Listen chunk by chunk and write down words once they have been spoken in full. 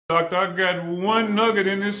Doctor, I got one nugget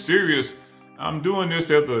in this series. I'm doing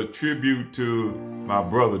this as a tribute to my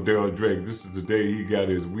brother, Daryl Drake. This is the day he got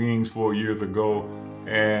his wings 4 years ago,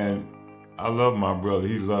 and I love my brother.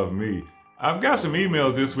 He loved me. I've got some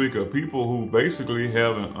emails this week of people who basically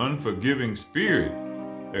have an unforgiving spirit.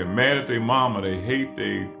 They're mad at their mama. They hate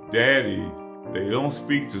their daddy. They don't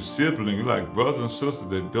speak to siblings, like brothers and sisters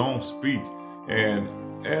that don't speak.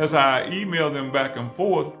 And as I emailed them back and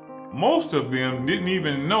forth, most of them didn't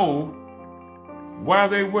even know why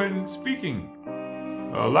they weren't speaking.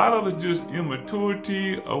 A lot of it's just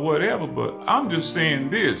immaturity or whatever, but I'm just saying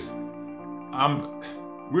this.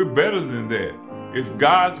 We're better than that. It's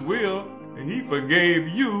God's will, and He forgave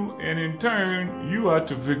you, and in turn, you are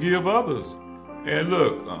to forgive others. And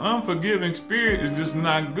look, an unforgiving spirit is just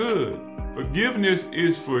not good. Forgiveness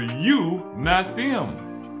is for you, not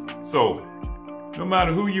them. So, no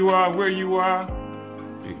matter who you are, where you are,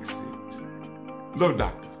 fix it. Love,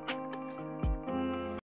 Doctor.